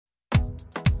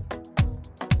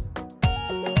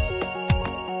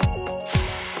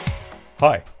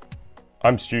Hi,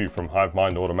 I'm Stu from Hive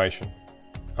Mind Automation,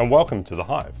 and welcome to the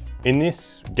Hive. In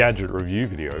this gadget review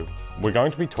video, we're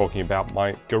going to be talking about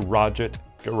my Garadget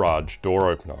garage door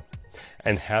opener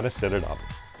and how to set it up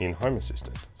in Home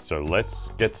Assistant. So let's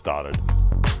get started.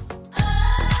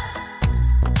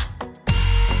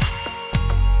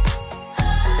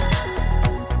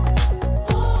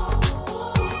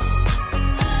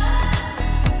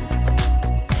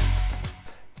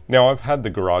 Now, I've had the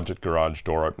Garadget garage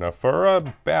door opener for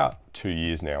about 2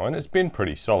 years now, and it's been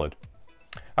pretty solid.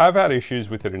 I've had issues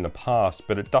with it in the past,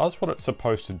 but it does what it's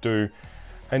supposed to do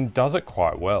and does it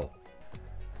quite well.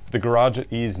 The Garadget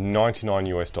is $99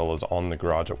 US on the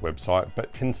Garadget website,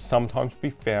 but can sometimes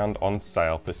be found on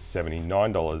sale for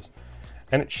 $79,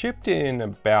 and it's shipped in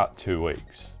about 2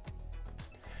 weeks.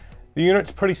 The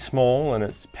unit's pretty small and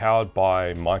it's powered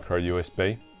by micro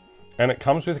USB, and it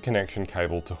comes with a connection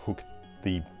cable to hook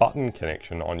the button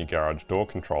connection on your garage door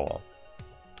controller.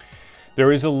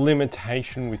 There is a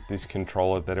limitation with this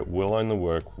controller that it will only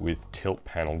work with tilt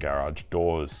panel garage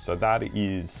doors, so that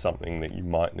is something that you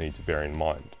might need to bear in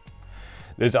mind.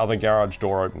 There's other garage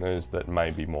door openers that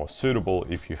may be more suitable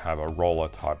if you have a roller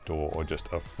type door or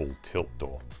just a full tilt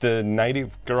door. The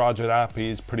native Garadget app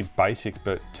is pretty basic,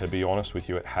 but to be honest with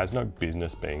you, it has no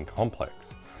business being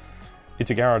complex. It's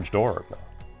a garage door opener.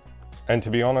 And to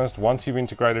be honest, once you've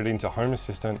integrated into Home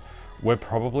Assistant, we're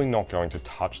probably not going to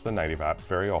touch the native app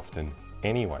very often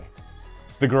anyway.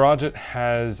 The Garadget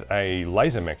has a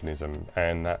laser mechanism,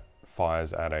 and that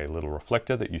fires at a little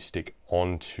reflector that you stick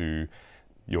onto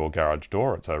your garage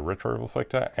door. It's a retro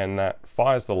reflector, and that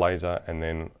fires the laser, and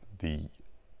then the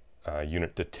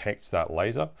unit detects that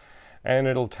laser, and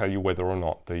it'll tell you whether or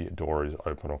not the door is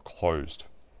open or closed.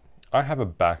 I have a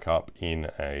backup in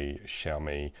a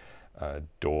Xiaomi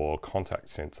door contact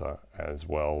sensor as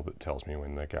well that tells me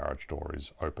when the garage door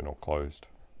is open or closed.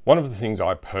 One of the things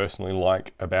I personally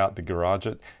like about the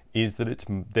Garadget is that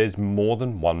there's more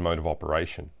than one mode of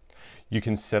operation. You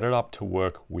can set it up to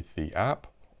work with the app,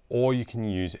 or you can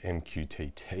use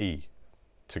MQTT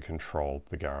to control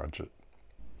the Garadget.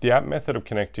 The app method of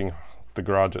connecting the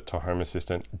Garadget to Home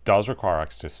Assistant does require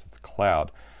access to the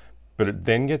cloud, but it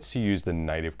then gets to use the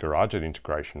native Garadget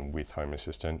integration with Home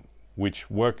Assistant,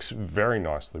 which works very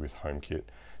nicely with HomeKit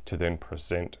to then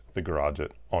present the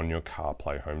Garadget on your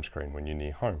CarPlay home screen when you're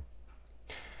near home.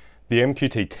 The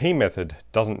MQTT method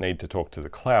doesn't need to talk to the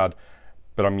cloud,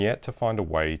 but I'm yet to find a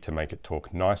way to make it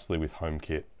talk nicely with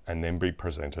HomeKit and then be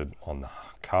presented on the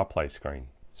CarPlay screen.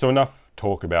 So enough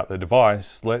talk about the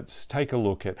device, let's take a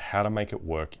look at how to make it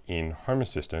work in Home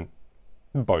Assistant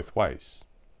both ways.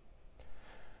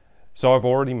 So I've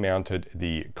already mounted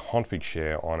the config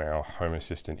share on our Home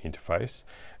Assistant interface,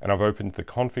 and I've opened the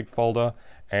config folder,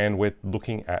 and we're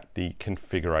looking at the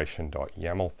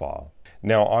configuration.yaml file.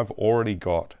 Now I've already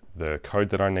got the code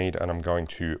that I need, and I'm going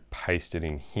to paste it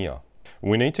in here.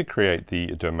 We need to create the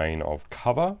domain of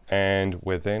cover, and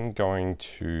we're then going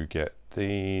to get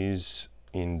these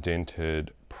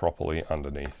indented properly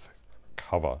underneath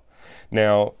cover.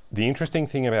 Now, the interesting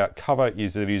thing about cover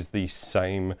is it is the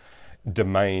same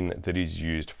domain that is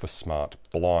used for smart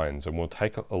blinds, and we'll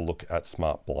take a look at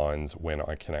smart blinds when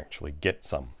I can actually get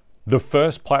some. The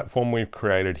first platform we've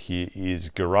created here is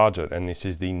Garadget, and this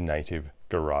is the native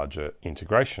Garadget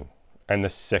integration. And the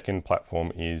second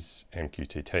platform is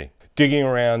MQTT. Digging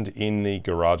around in the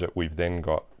Garadget, we've then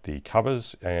got the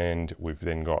covers, and we've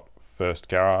then got First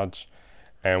Garage,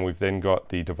 and we've then got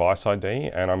the device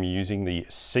ID, and I'm using the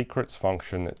secrets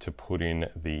function to put in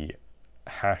the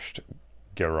hashed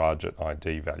Garadget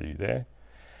ID value there.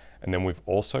 And then we've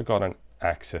also got an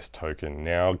access token.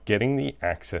 Now, getting the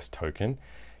access token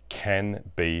can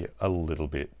be a little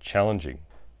bit challenging.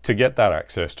 To get that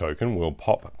access token, we'll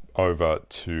pop over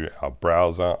to our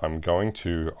browser. I'm going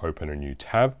to open a new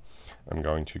tab. I'm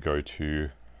going to go to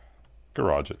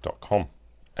garadget.com,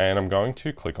 and I'm going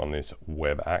to click on this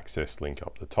web access link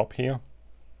up the top here.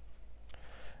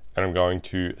 And I'm going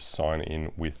to sign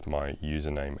in with my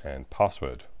username and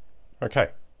password. Okay,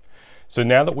 so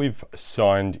now that we've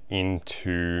signed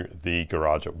into the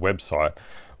Garadget website,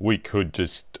 we could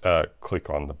just click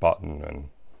on the button and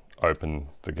open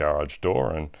the garage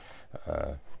door, and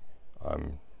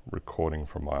I'm recording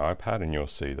from my iPad, and you'll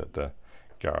see that the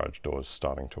garage door is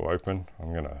starting to open.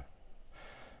 I'm going to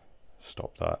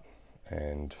stop that,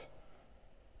 and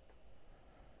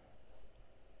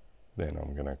then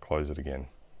I'm going to close it again,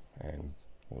 and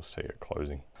we'll see it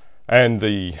closing. And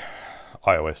the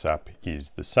iOS app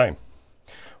is the same.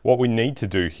 What we need to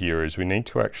do here is we need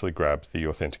to actually grab the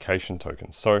authentication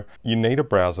token. So you need a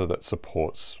browser that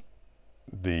supports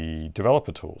the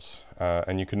developer tools,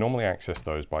 and you can normally access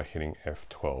those by hitting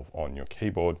F12 on your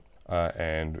keyboard.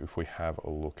 And if we have a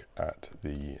look at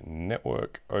the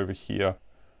network over here,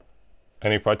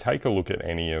 and if I take a look at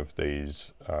any of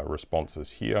these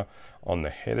responses here on the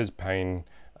headers pane,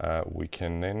 we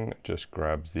can then just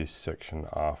grab this section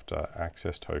after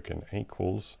access token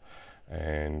equals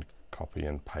and copy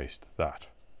and paste that.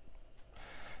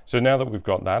 So now that we've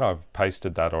got that, I've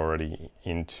pasted that already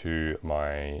into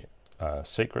my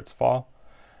secrets file.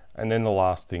 And then the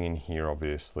last thing in here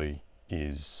obviously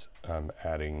is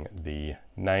adding the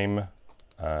name,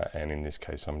 and in this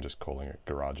case I'm just calling it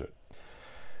Garadget.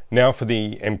 Now for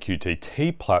the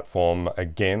MQTT platform,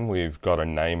 again we've got a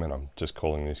name and I'm just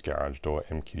calling this Garage Door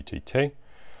MQTT.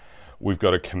 We've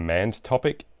got a command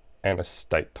topic and a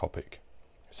state topic.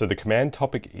 So the command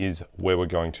topic is where we're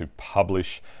going to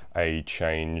publish a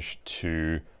change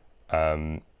to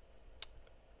tell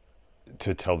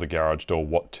the garage door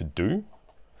what to do.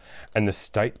 And the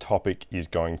state topic is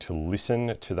going to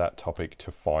listen to that topic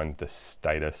to find the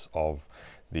status of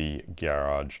the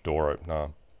garage door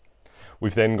opener.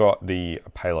 We've then got the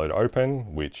payload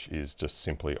open, which is just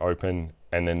simply open,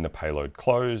 and then the payload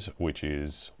close, which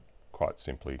is quite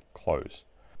simply close.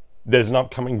 There's an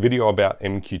upcoming video about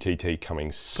MQTT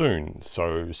coming soon,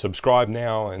 so subscribe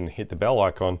now and hit the bell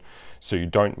icon so you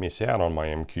don't miss out on my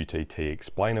MQTT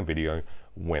explainer video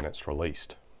when it's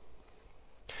released.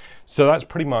 So that's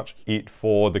pretty much it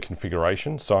for the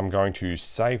configuration. So I'm going to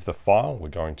save the file. We're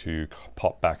going to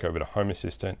pop back over to Home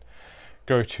Assistant,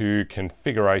 go to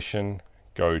configuration,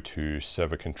 go to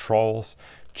server controls,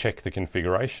 check the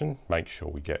configuration, make sure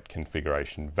we get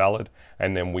configuration valid,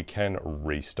 and then we can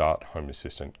restart Home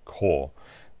Assistant Core.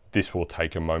 This will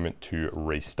take a moment to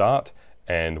restart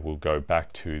and we'll go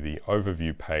back to the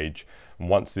overview page.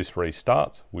 Once this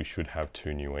restarts, we should have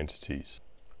 2 new entities.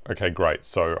 Okay, great.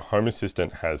 So Home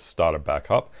Assistant has started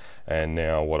back up, and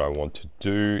now what I want to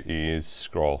do is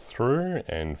scroll through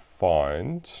and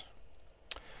find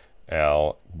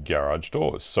our garage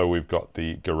doors. So we've got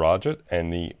the Garadget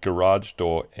and the Garage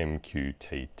Door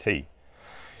MQTT.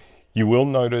 You will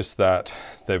notice that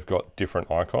they've got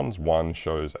different icons. One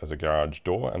shows as a garage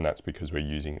door, and that's because we're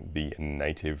using the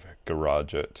native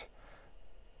Garadget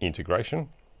integration.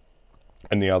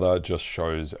 And the other just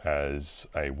shows as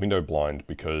a window blind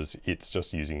because it's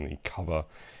just using the cover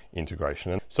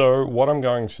integration. So what I'm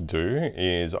going to do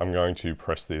is I'm going to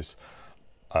press this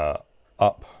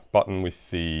up button with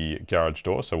the garage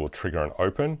door. So we'll trigger an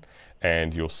open,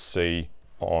 and you'll see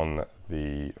on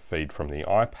the feed from the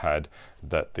iPad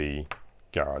that the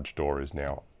garage door is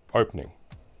now opening.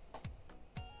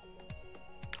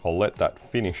 I'll let that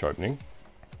finish opening.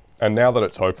 And now that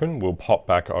it's open, we'll pop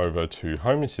back over to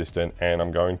Home Assistant, and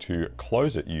I'm going to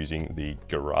close it using the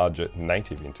Garadget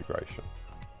native integration.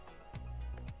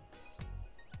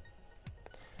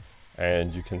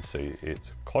 And you can see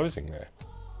it's closing there.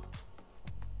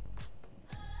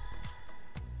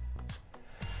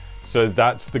 So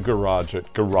that's the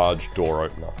Garadget garage door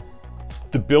opener.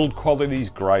 The build quality is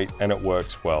great and it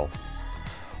works well.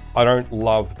 I don't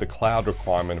love the cloud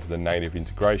requirement of the native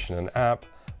integration and app,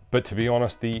 but to be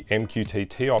honest, the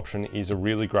MQTT option is a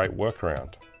really great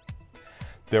workaround.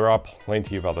 There are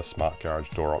plenty of other smart garage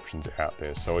door options out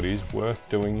there, so it is worth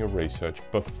doing your research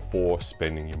before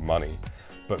spending your money.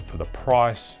 But for the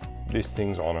price, this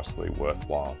thing's honestly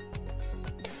worthwhile.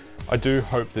 I do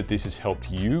hope that this has helped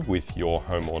you with your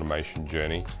home automation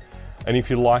journey. And if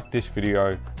you like this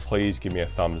video, please give me a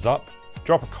thumbs up,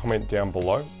 drop a comment down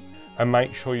below, and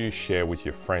make sure you share with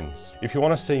your friends. If you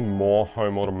want to see more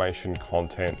home automation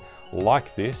content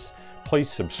like this, please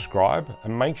subscribe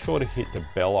and make sure to hit the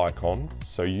bell icon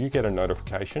so you get a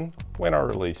notification when I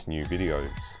release new videos.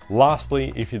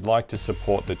 Lastly, if you'd like to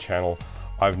support the channel,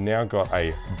 I've now got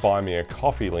a Buy Me a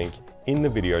Coffee link in the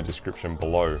video description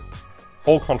below.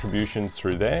 All contributions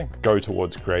through there go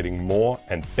towards creating more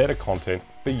and better content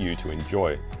for you to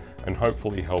enjoy and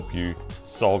hopefully help you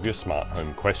solve your smart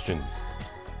home questions.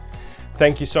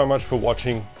 Thank you so much for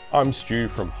watching. I'm Stu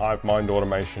from Hive Mind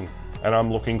Automation, and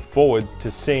I'm looking forward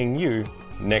to seeing you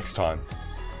next time.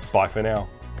 Bye for now.